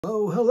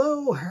Oh,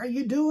 hello, how are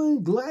you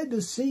doing? Glad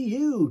to see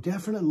you,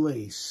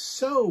 definitely.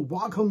 So,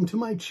 welcome to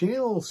my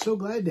channel. So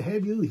glad to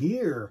have you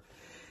here.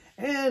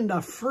 And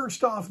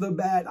first off the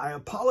bat, I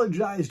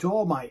apologize to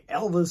all my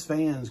Elvis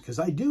fans because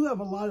I do have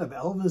a lot of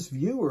Elvis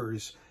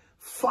viewers.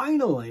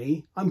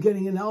 Finally, I'm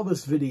getting an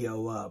Elvis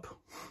video up.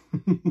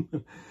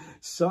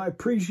 So I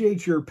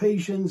appreciate your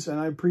patience and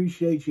I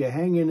appreciate you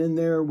hanging in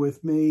there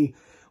with me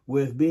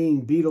with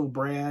being Beatle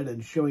Brad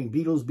and showing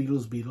Beatles,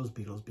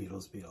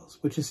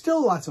 which is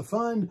still lots of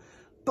fun,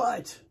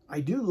 but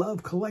I do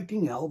love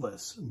collecting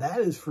Elvis.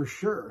 That is for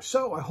sure.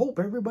 So I hope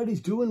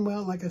everybody's doing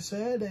well, like I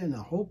said, and I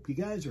hope you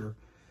guys are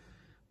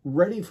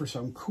ready for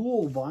some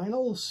cool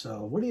vinyl.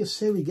 So what do you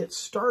say we get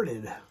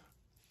started?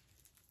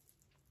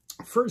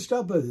 First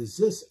up is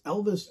this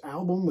Elvis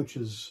album, which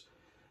is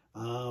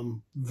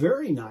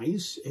very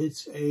nice.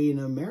 It's an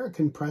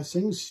American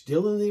pressing,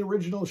 still in the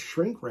original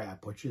shrink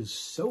wrap, which is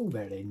so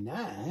very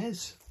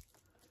nice.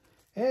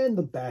 And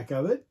the back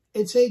of it,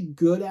 it's a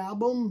good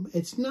album.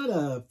 It's not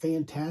a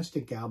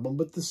fantastic album,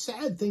 but the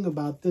sad thing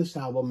about this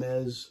album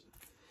is,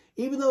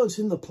 even though it's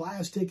in the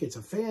plastic, it's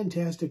a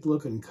fantastic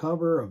looking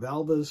cover of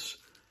Elvis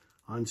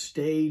on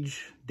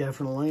stage,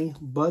 definitely.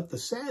 But the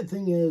sad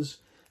thing is,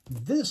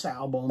 this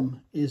album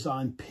is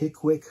on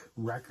Pickwick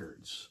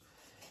Records.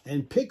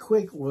 And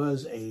Pickwick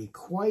was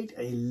quite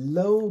a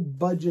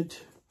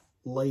low-budget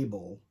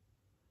label.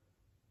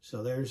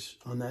 So there's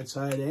on that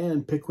side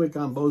and Pickwick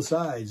on both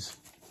sides.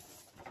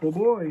 Oh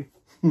boy.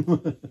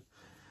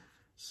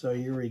 So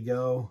here we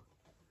go.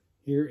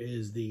 Here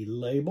is the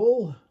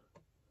label.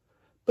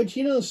 But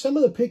you know, some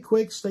of the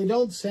Pickwicks, they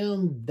don't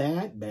sound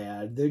that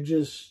bad. They're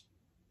just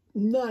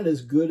not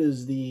as good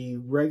as the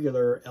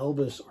regular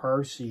Elvis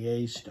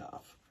RCA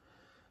stuff.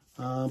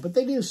 But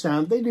they do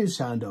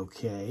sound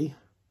okay.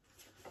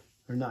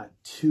 They're not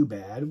too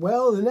bad.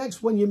 Well, the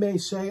next one you may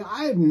say,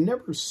 I've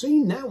never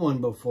seen that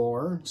one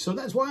before. So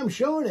that's why I'm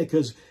showing it,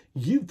 because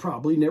you've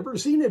probably never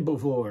seen it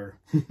before.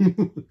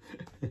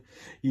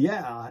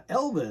 Yeah,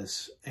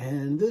 Elvis.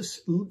 And this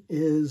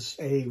is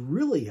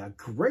really a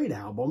great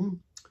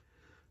album.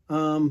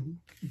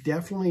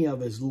 Definitely of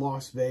his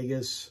Las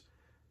Vegas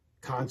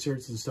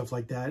concerts and stuff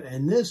like that.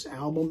 And this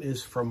album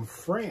is from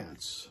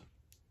France.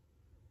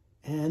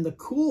 And the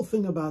cool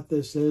thing about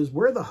this is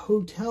where the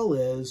hotel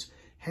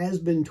has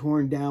been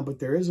torn down, but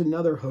there is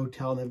another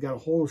hotel, and they've got a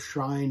whole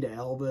shrine to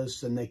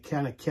Elvis, and they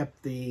kind of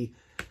kept the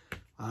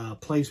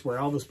place where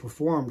Elvis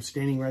performed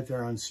standing right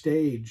there on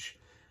stage.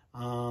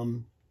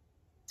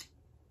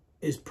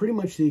 Is pretty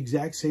much the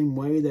exact same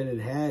way that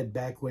it had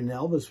back when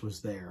Elvis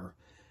was there.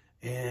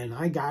 And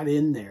I got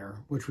in there,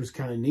 which was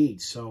kind of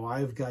neat. So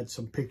I've got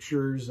some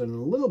pictures and a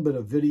little bit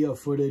of video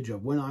footage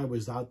of when I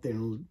was out there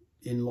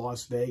in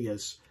Las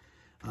Vegas,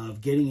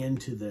 of getting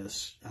into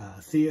this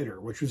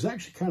theater, which was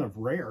actually kind of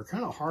rare,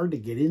 kind of hard to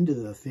get into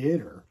the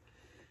theater.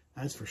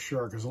 That's for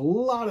sure, because a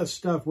lot of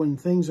stuff, when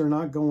things are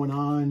not going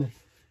on,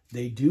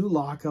 they do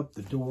lock up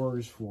the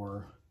doors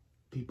for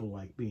people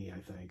like me, I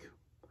think.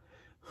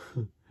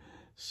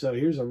 So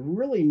here's a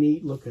really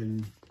neat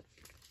looking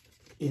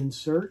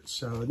insert.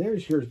 So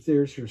there's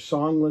your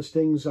song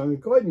listings. I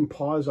mean, go ahead and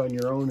pause on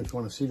your own if you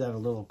want to see that a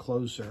little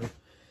closer,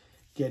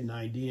 get an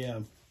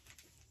idea.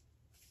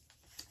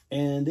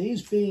 And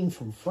these being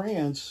from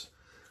France,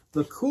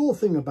 the cool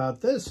thing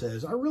about this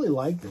is, I really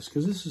like this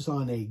because this is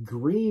on a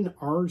green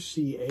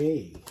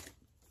RCA.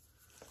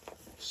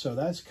 So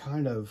that's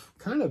kind of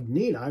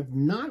neat. I've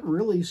not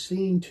really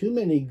seen too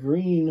many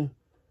green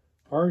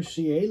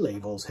RCA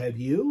labels. Have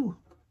you?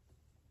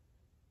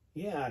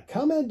 Yeah,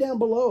 comment down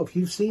below if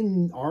you've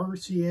seen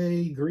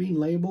RCA green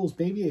labels.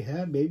 Maybe you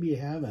have, maybe you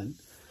haven't.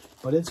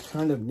 But it's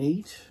kind of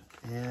neat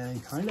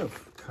and kind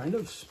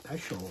of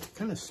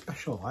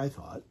special, I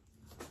thought.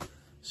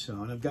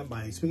 So, and I've got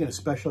my, speaking of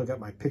special, I've got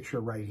my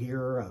picture right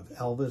here of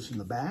Elvis in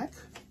the back.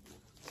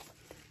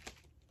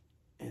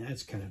 And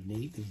that's kind of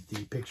neat,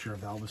 the picture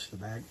of Elvis in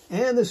the back.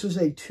 And this is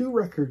a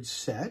 2-record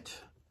set.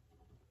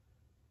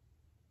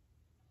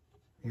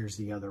 Here's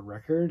the other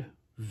record.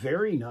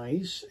 Very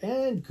nice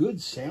and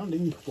good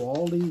sounding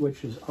quality,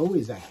 which is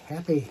always a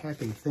happy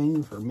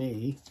thing for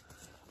me.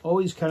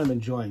 Always kind of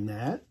enjoying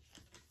that.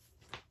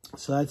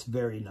 So that's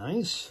very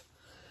nice.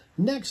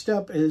 Next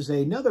up is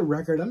another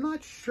record. I'm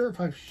not sure if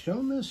I've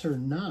shown this or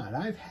not.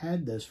 I've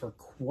had this for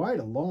quite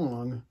a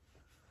long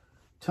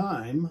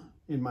time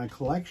in my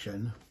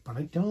collection, but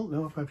I don't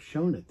know if I've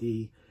shown it.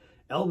 The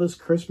Elvis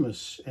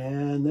Christmas.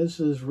 And this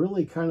is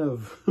really kind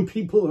of,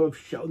 people who have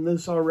shown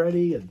this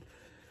already, and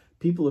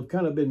people have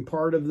kind of been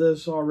part of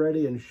this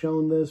already and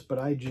shown this, but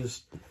I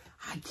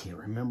can't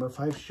remember if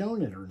I've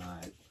shown it or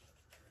not.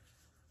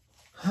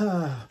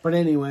 But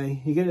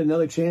anyway, you get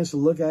another chance to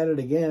look at it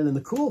again. And the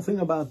cool thing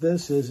about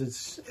this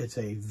is it's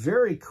a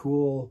very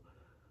cool,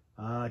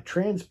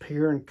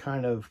 transparent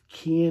kind of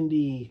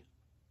candy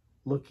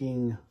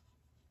looking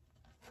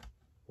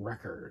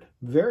record.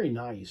 Very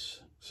nice.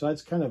 So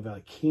that's kind of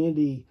a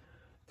candy,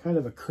 kind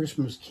of a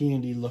Christmas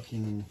candy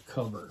looking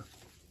cover.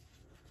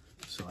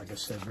 So like I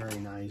said, very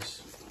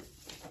nice.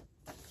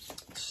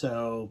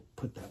 So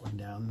put that one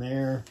down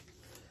there.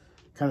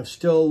 kind of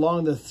still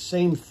along the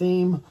same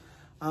theme.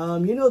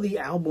 You know the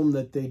album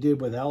that they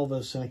did with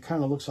Elvis, and it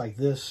kind of looks like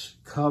this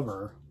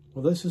cover.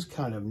 Well, this is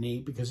kind of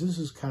neat because this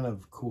is kind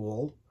of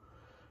cool.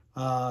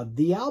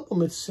 The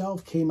album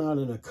itself came out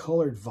in a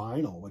colored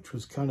vinyl, which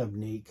was kind of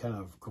neat, kind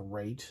of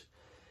great.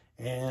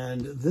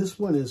 And this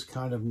one is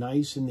kind of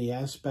nice in the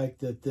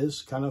aspect that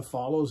this kind of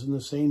follows in the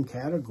same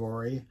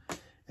category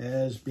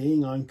as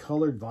being on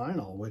colored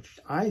vinyl, which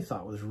I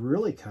thought was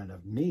really kind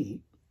of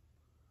neat.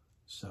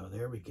 So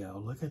there we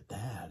go. Look at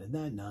that. Isn't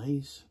that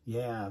nice?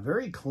 Yeah,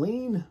 very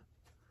clean.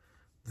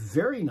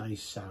 Very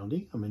nice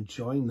sounding. I'm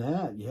enjoying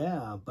that.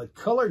 Yeah, but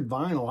colored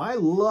vinyl. I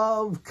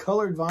love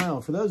colored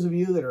vinyl. For those of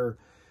you that are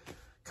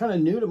kind of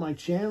new to my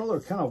channel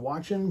or kind of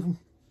watching,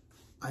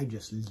 I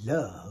just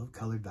love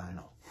colored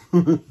vinyl.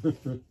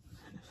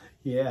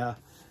 Yeah.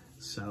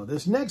 So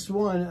this next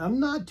one,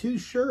 I'm not too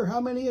sure how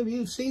many of you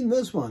have seen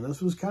this one.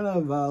 This was kind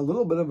of a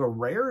little bit of a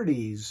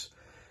rarities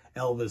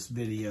Elvis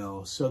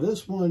video. So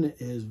this one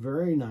is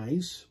very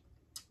nice.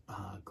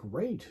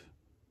 Great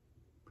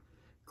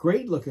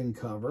looking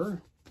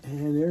cover.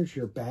 And there's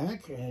your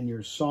back and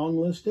your song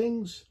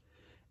listings.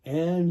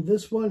 And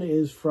this one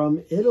is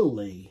from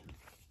Italy.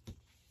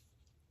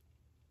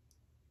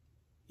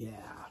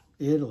 Yeah,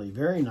 Italy.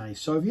 Very nice.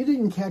 So if you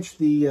didn't catch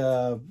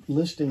the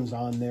listings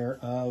on there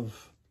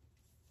of,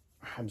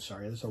 I'm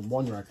sorry, that's a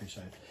one record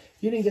side.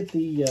 If you didn't get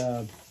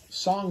the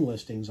song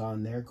listings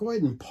on there, go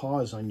ahead and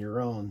pause on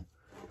your own.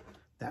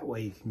 That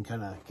way you can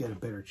kind of get a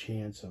better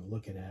chance of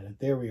looking at it.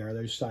 There we are.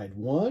 There's side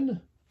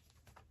 1.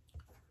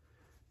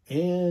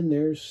 And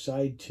there's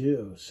side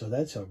 2. So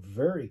that's a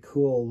very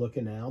cool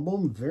looking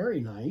album. Very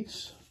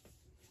nice.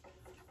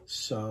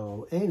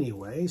 So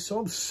anyway, so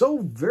I'm so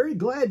very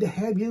glad to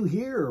have you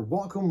here.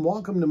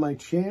 Welcome to my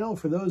channel.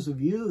 For those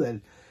of you that,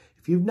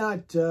 if you've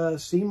not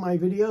seen my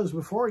videos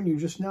before and you're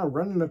just now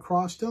running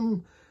across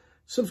them,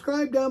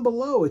 subscribe down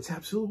below. It's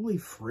absolutely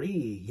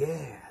free.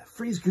 Yeah.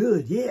 Free's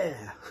good,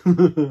 yeah.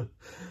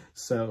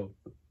 So,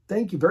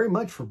 thank you very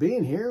much for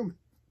being here.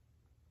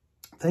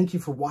 Thank you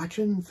for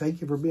watching.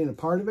 Thank you for being a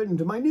part of it. And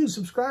to my new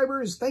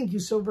subscribers, thank you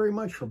so very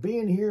much for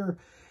being here.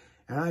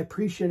 And I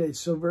appreciate it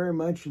so very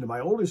much. And to my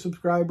older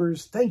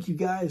subscribers, thank you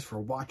guys for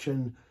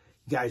watching.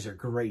 You guys are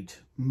great,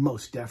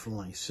 most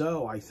definitely.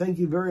 So, I thank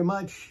you very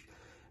much.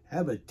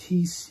 Have a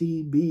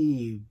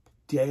TCB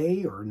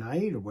day or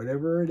night or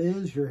whatever it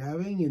is you're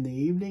having in the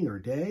evening or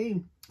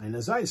day. And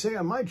as I say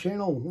on my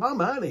channel, I'm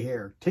out of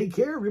here. Take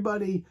care,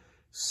 everybody.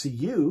 See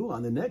you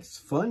on the next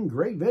fun,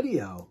 great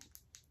video.